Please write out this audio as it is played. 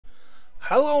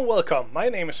Hello and welcome, my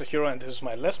name is Hero and this is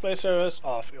my Let's Play series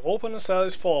of Europa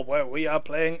Universalis IV, where we are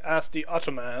playing as the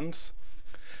Ottomans.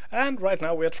 And right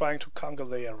now we are trying to conquer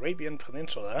the Arabian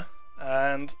Peninsula,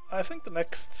 and I think the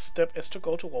next step is to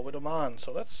go to war with Oman,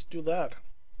 so let's do that.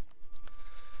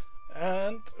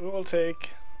 And we will take...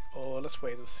 oh, let's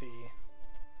wait and see.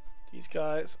 These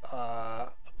guys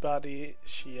are Abadi,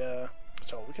 Shia,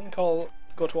 so we can go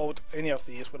to war with any of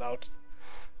these without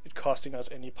it costing us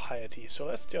any piety. So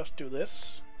let's just do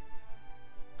this.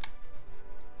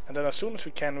 And then as soon as we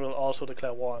can, we'll also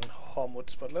declare war on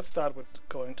Hormuz. But let's start with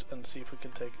going and see if we can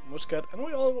take Muscat. And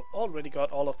we already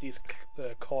got all of these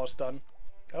cores done.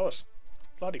 That was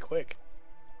bloody quick.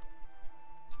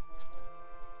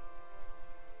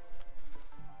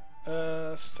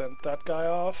 Send that guy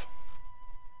off.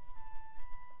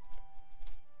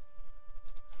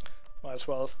 Might as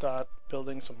well start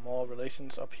building some more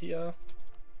relations up here.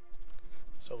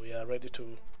 So we are ready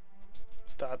to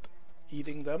start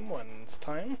eating them when it's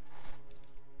time.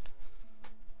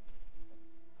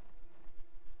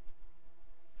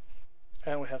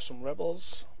 And we have some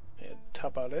rebels in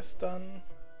Tabaristan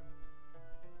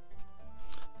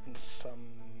and some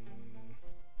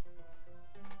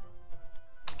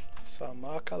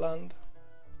Samarkand.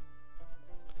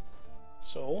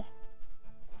 So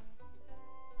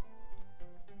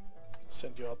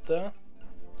send you up there.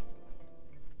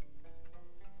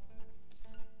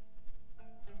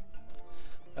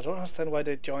 I don't understand why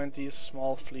they joined these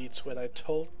small fleets when I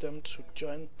told them to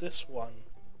join this one.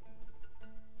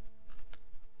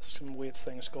 Some weird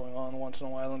things going on once in a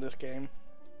while in this game.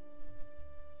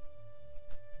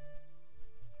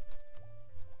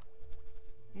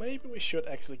 Maybe we should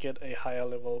actually get a higher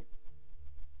level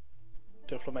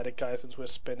diplomatic guy since we're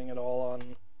spending it all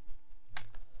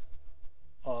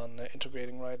on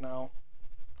integrating right now.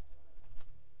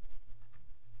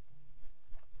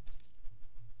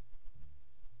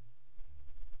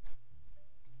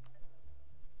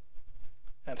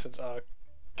 And since our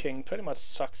king pretty much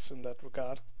sucks in that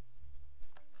regard.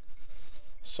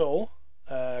 So,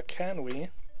 can we...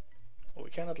 well,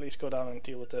 we can at least go down and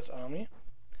deal with this army.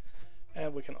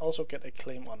 And we can also get a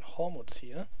claim on Hormuz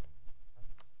here.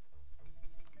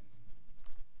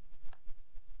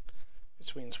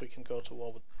 Which means we can go to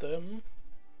war with them.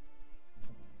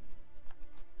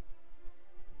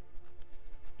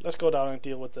 Let's go down and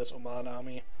deal with this Oman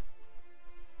army.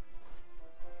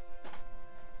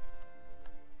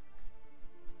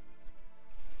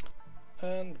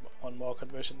 And one more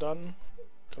conversion done,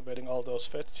 converting all those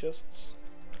fetishists.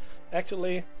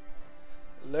 Actually,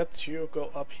 let you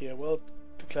go up here. We'll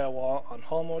declare war on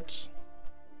Hormuz.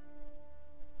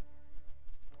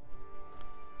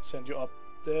 Send you up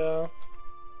there.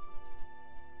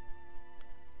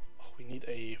 Oh, we need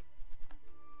a...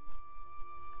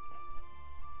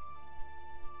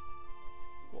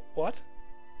 what?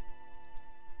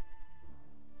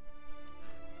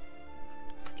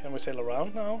 Can we sail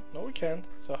around now? No, we can't.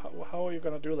 So how are you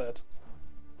gonna do that?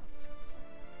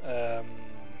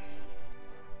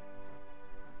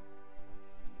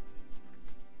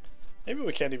 Maybe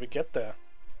we can't even get there.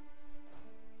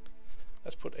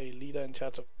 Let's put a leader in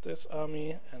charge of this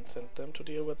army and send them to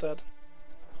deal with that.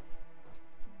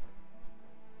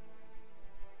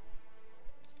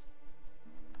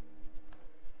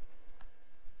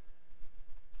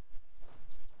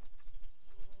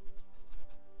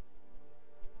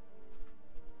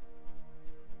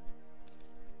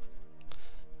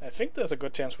 I think there's a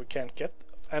good chance we can't get,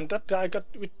 and that guy got,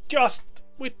 we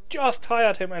just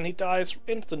hired him and he dies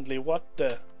instantly. What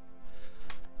the?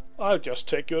 I'll just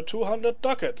take your 200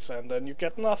 ducats and then you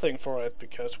get nothing for it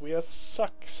because we are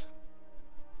sucks.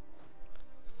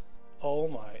 Oh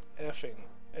my effing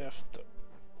F.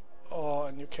 Oh,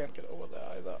 and you can't get over there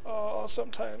either. Oh,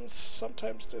 sometimes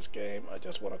this game, I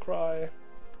just wanna cry.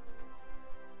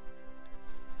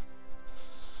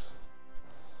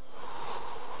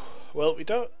 Well, we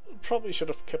probably should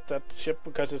have kept that ship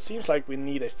because it seems like we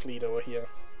need a fleet over here.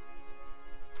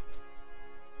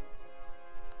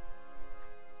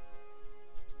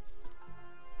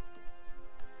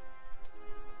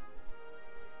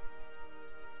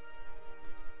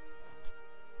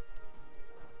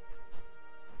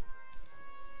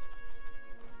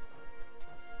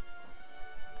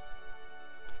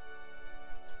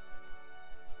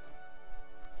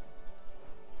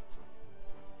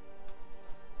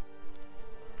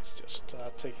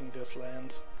 Start taking this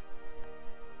land.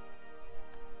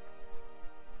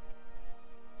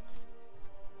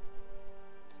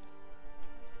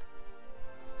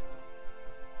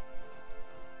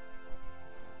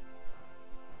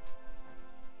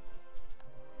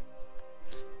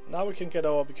 Now we can get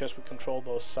over because we control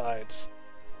both sides.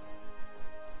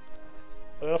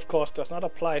 But it of course does not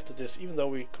apply to this, even though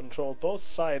we control both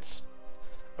sides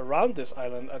around this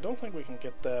island. I don't think we can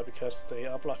get there because they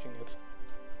are blocking it.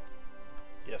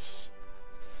 Yes.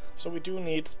 So we do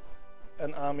need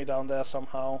an army down there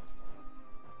somehow.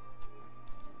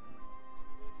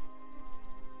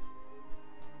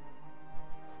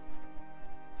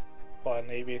 Or a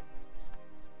navy.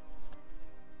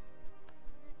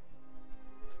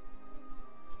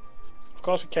 Of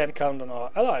course we can't count on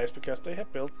our allies because they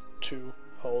have built 2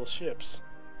 whole ships.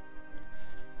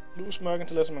 Lose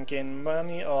mercantilism and gain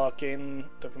money, or gain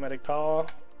diplomatic power,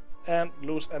 and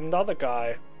lose another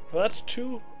guy. Well, that's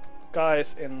 2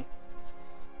 guys in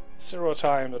 0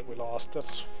 time that we lost.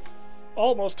 That's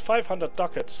almost 500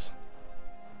 ducats.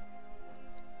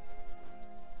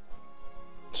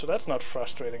 So that's not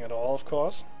frustrating at all, of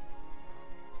course.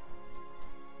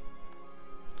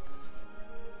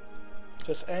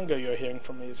 This anger you're hearing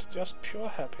from me is just pure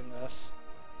happiness.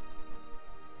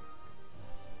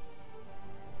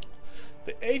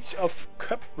 The age of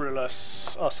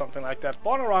Cubrillus, or something like that,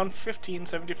 born around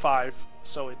 1575,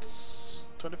 so it's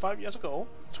 25 years ago,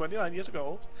 29 years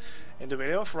ago, in the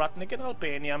valley of Rudnik in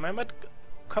Albania, Mehmed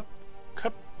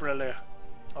Cubrillus,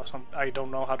 or some, I don't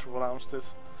know how to pronounce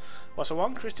this, was a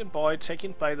young Christian boy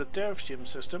taken by the Dervishim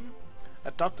system,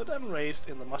 adopted and raised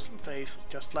in the Muslim faith,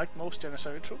 just like most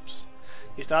Janissary troops.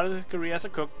 He started his career as a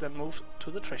cook, then moved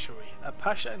to the treasury. A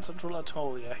pasha in central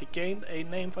Anatolia, he gained a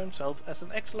name for himself as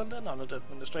an excellent and honored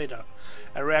administrator,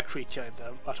 a rare creature in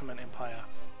the Ottoman Empire.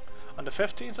 On the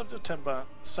 15th of September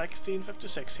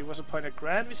 1656, he was appointed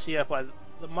Grand Vizier by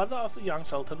the mother of the young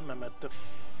Sultan Mehmed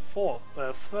IV.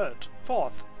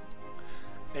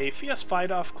 A fierce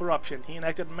fighter of corruption, he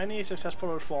enacted many successful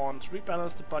reforms,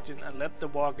 rebalanced the budget, and led the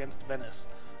war against Venice.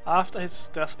 After his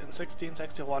death in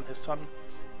 1661, his son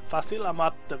Fasil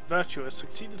Ahmad the Virtuous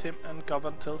succeeded him and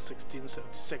governed till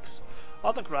 1676.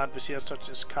 Other Grand Viziers such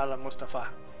as Kala Mustafa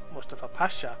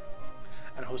Pasha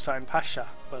and Hussein Pasha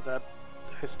were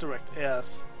his direct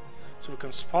heirs. So we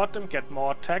can support them, get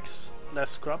more tax,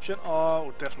 less corruption, or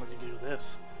we'll definitely do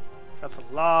this. That's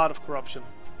a lot of corruption.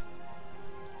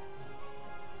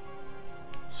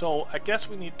 So I guess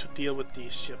we need to deal with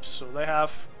these ships. So they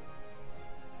have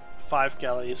 5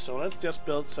 galleys, so let's just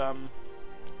build some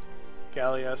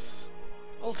galleys.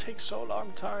 It'll take so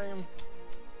long time.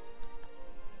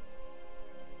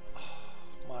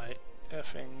 Oh, my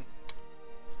effing.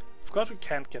 Of course we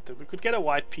can't get them. We could get a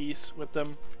white piece with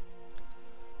them.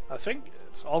 I think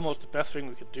it's almost the best thing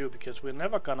we could do, because we're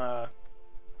never gonna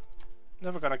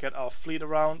get our fleet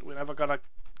around. We're never gonna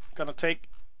take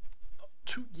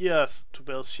 2 years to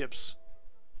build ships.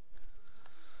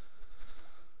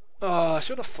 I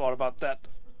should have thought about that.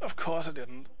 Of course I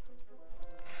didn't.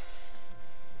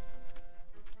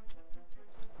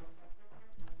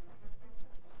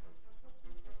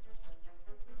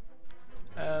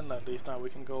 And at least now we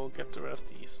can go get the rest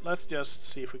of these. Let's just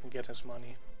see if we can get his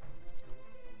money.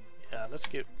 Yeah, let's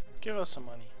give us some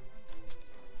money.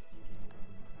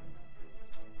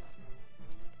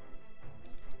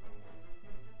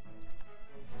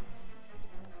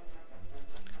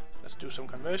 Let's do some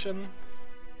conversion.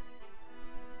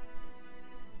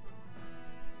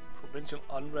 Provincial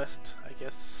unrest, I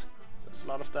guess. There's a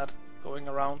lot of that going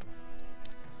around.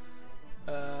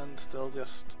 And still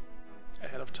just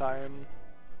ahead of time.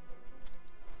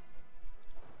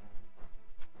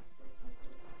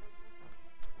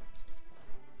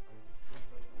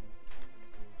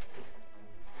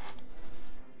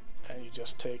 And you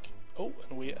just take... Oh,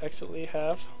 and we actually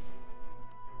have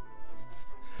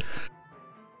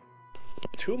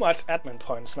too much admin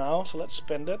points now, so let's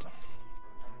spend it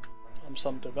on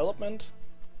some development.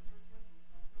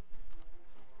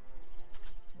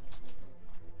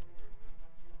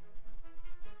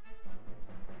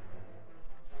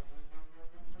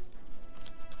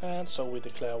 And so we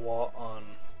declare war on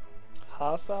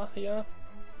Hatha here.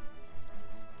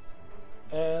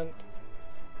 And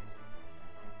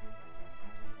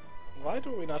why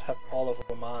do we not have all of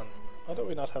Oman? Why do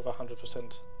we not have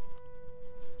 100%?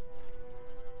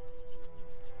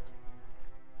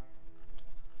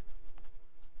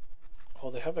 Oh,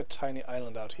 they have a tiny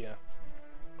island out here.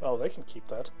 Well, they can keep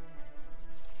that.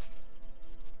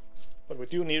 But we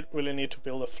do really need to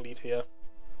build a fleet here.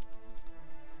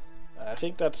 I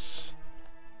think that's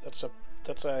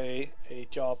a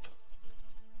job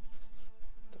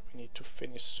that we need to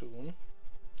finish soon.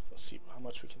 Let's see how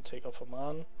much we can take off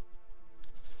Oman.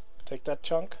 Take that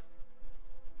chunk.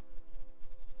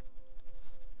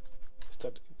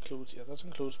 That includes, yeah, that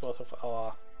includes both of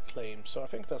our claims. So I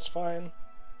think that's fine.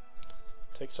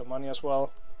 Take some money as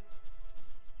well.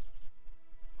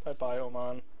 Bye bye,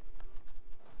 Oman.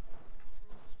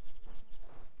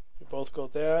 You both go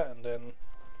there, and then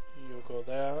you go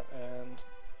there, and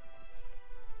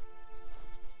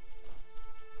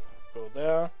go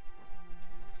there.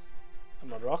 And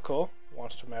Morocco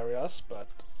wants to marry us, but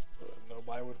no,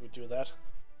 why would we do that?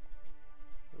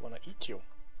 We want to eat you.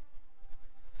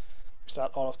 We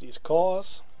start all of these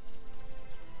cores.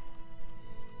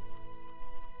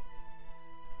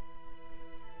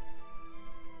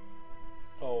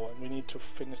 Oh, and we need to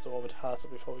finish the war with Hasa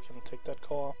before we can take that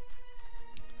core.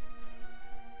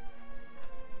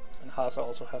 And Hasa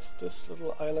also has this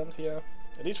little island here.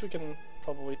 At least we can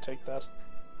probably take that.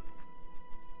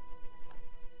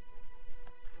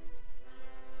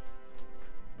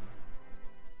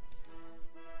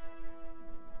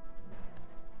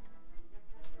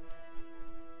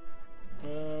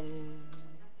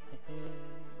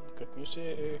 Good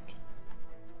music.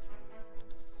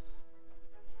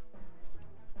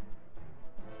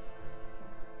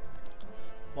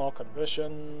 More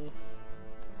conversion.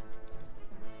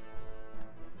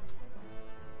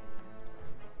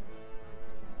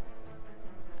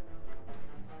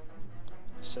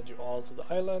 Send you all to the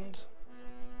island.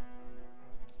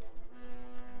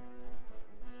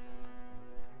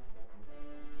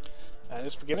 And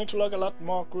it's beginning to look a lot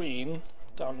more green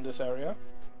down in this area.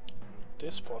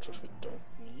 This fortress we don't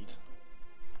need.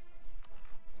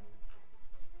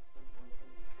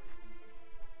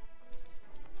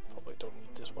 Probably don't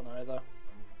need this one either.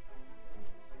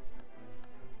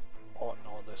 Oh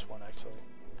no, this one actually.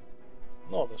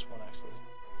 No, this one actually.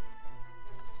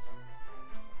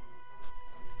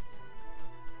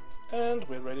 And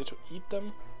we're ready to eat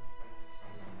them.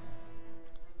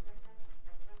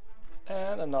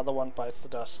 And another one bites the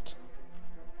dust.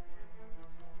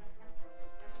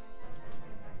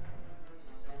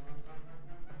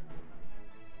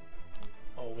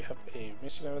 Oh, we have a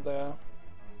missionary there.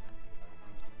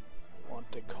 We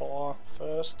want the core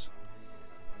first.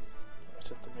 Let's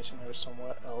set the missionary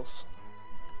somewhere else.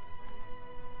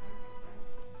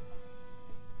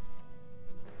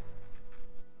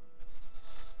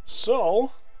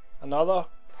 So, another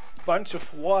bunch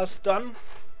of wars done.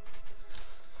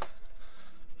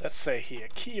 Let's say here,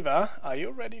 Kiva, are you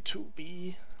ready to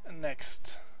be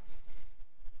next?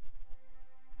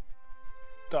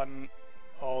 Done.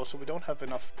 Oh, so we don't have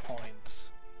enough points.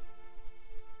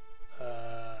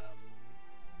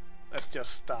 Let's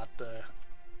just start the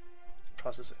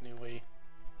process anyway.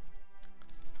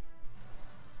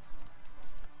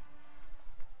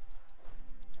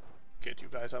 Get you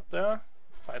guys up there.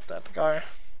 Fight that guy.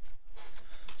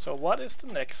 So what is the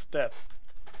next step?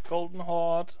 Golden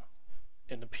Horde.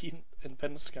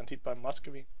 Independence guaranteed by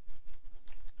Muscovy.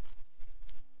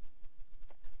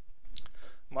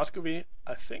 Muscovy,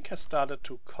 I think, has started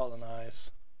to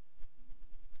colonize.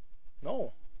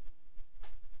 No.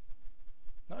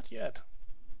 Not yet.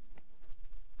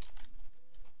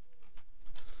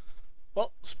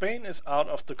 Well, Spain is out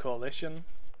of the coalition.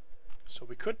 So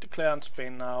we could declare on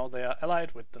Spain now. They are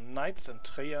allied with the Knights and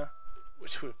Trier,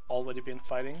 which we've already been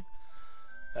fighting.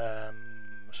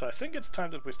 So I think it's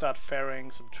time that we start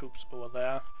ferrying some troops over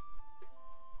there.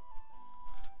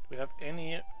 Do we have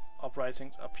any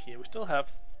uprisings up here? We still have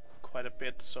quite a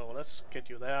bit, so let's get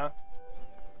you there.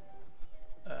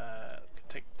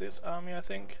 Take this army, I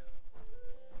think.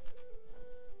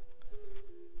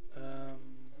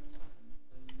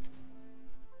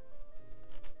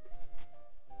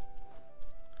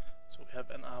 So we have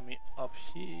an army up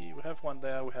here. We have one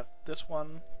there. We have this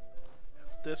one. We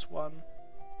have this one.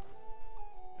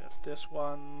 We have this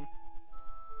one.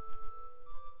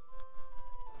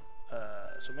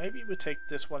 So maybe we take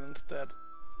this one instead.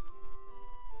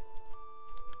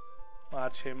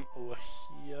 March him over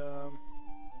here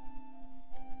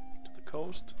to the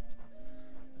coast.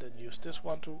 Then use this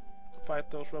one to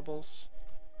fight those rebels.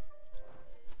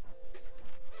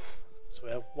 So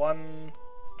we have 1,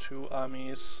 2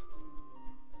 armies.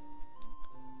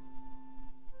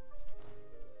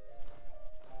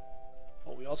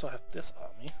 Oh, we also have this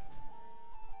army.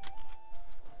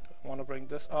 Do I want to bring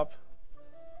this up?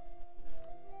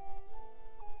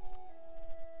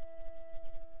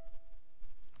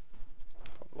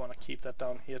 Probably want to keep that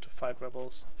down here to fight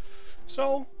rebels.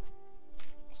 So,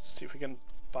 let's see if we can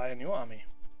buy a new army.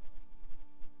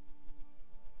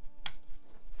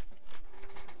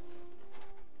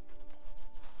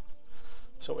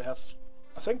 So we have,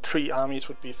 I think 3 armies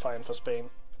would be fine for Spain.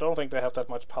 Don't think they have that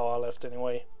much power left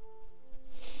anyway.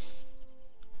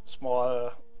 It's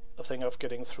more a thing of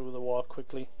getting through the war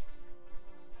quickly.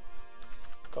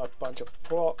 Got a bunch of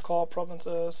core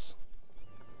provinces.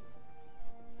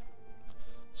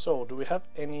 So, do we have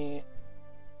any...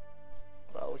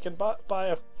 Well, we can buy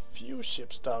a few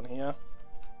ships down here.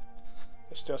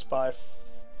 Let's just buy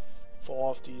 4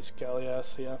 of these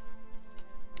galleons here,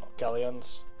 or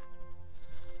galleons.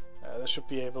 They should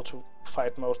be able to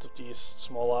fight most of these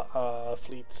smaller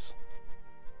fleets.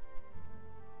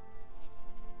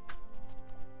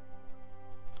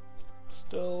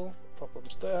 Still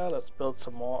problems there. Let's build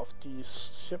some more of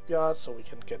these shipyards so we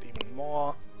can get even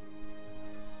more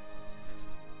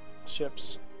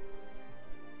ships.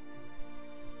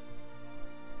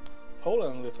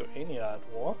 Poland and Lithuania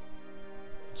at war.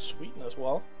 Sweden as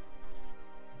well.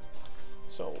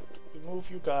 So we move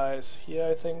you guys here,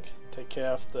 I think. Take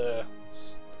care of the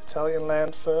Italian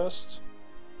land first.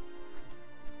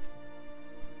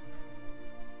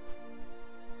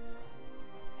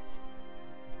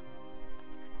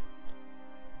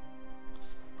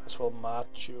 Might as well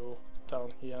march you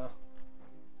down here.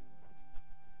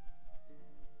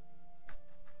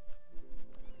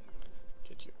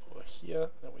 Get you over here.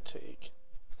 Then we take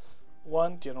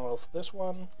one general for this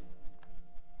one.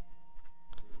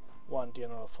 One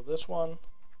general for this one,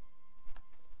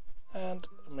 and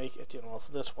make a general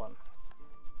for this one.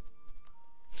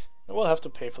 And we'll have to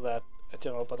pay for that a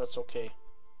general, but that's okay.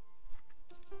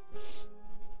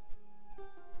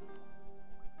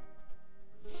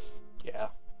 Yeah,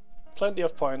 plenty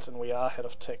of points, and we are ahead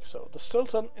of tech. So the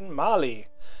Sultan in Mali,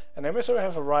 and emissary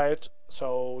have arrived,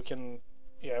 so we can,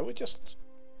 yeah, we just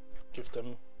give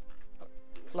them,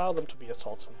 allow them to be a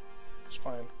sultan. It's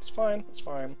fine. It's fine. It's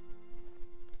fine.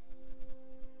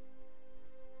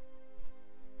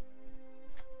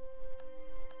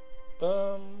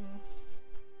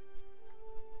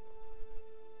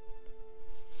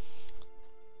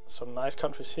 Some nice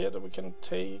countries here that we can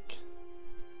take.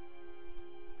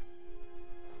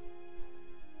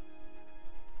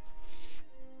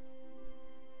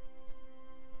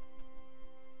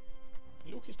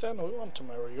 Lukistan, we want to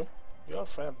marry you. You're a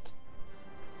friend.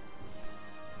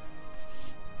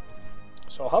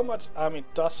 So how much army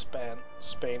does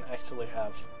Spain actually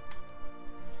have?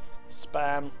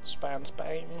 Spain,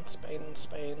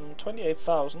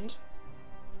 28,000.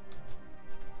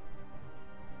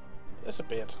 That's a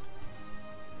bit.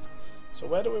 So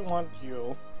where do we want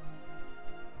you?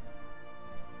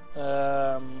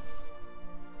 I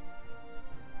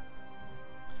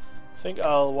think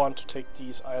I'll want to take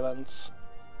these islands.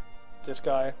 This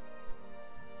guy.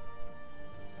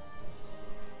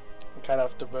 And kind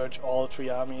of diverge all 3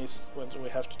 armies when we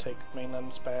have to take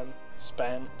mainland Spain.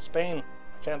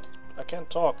 I can't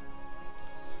talk.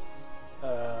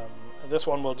 This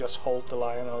one will just hold the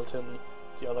line until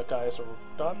the other guys are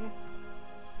done.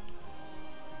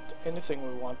 Anything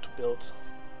we want to build.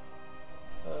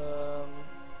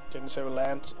 Janissary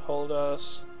land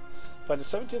holders. By the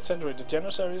 17th century, the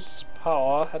Janissary's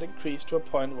power had increased to a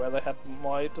point where they had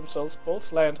made themselves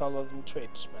both landholders and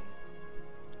tradesmen.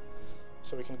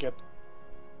 So we can get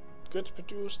goods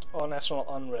produced or national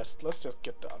unrest. Let's just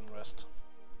get the unrest.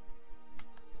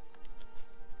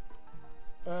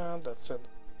 And let's send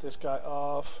this guy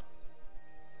off.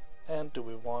 And do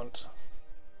we want...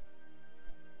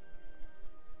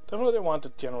 Definitely want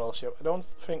the generalship. I don't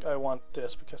think I want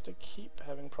this because they keep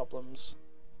having problems.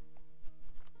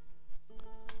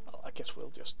 Well, I guess we'll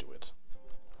just do it.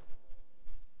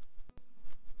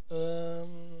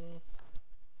 None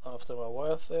of them are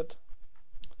worth it.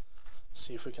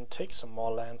 See if we can take some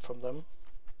more land from them.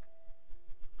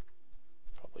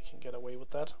 Probably can get away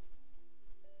with that.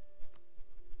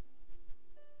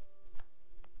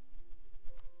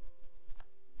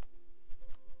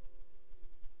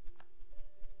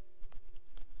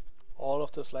 All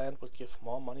of this land will give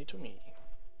more money to me.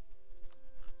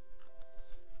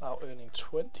 Now earning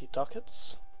 20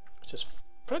 ducats, which is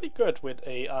pretty good with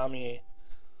a army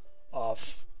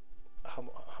of... How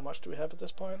much do we have at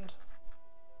this point?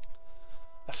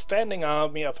 A standing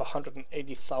army of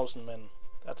 180,000 men.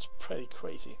 That's pretty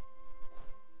crazy.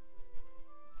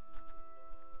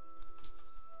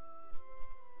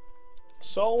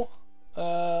 So,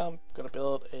 gonna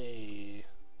build a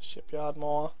shipyard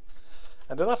more.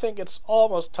 And then I think it's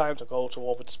almost time to go to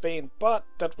war with Spain, but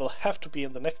that will have to be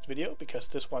in the next video, because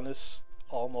this one is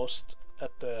almost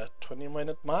at the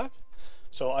 20-minute mark.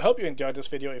 So I hope you enjoyed this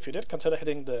video. If you did, consider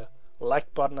hitting the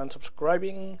like button and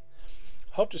subscribing.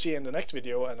 Hope to see you in the next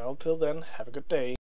video, and until then, have a good day.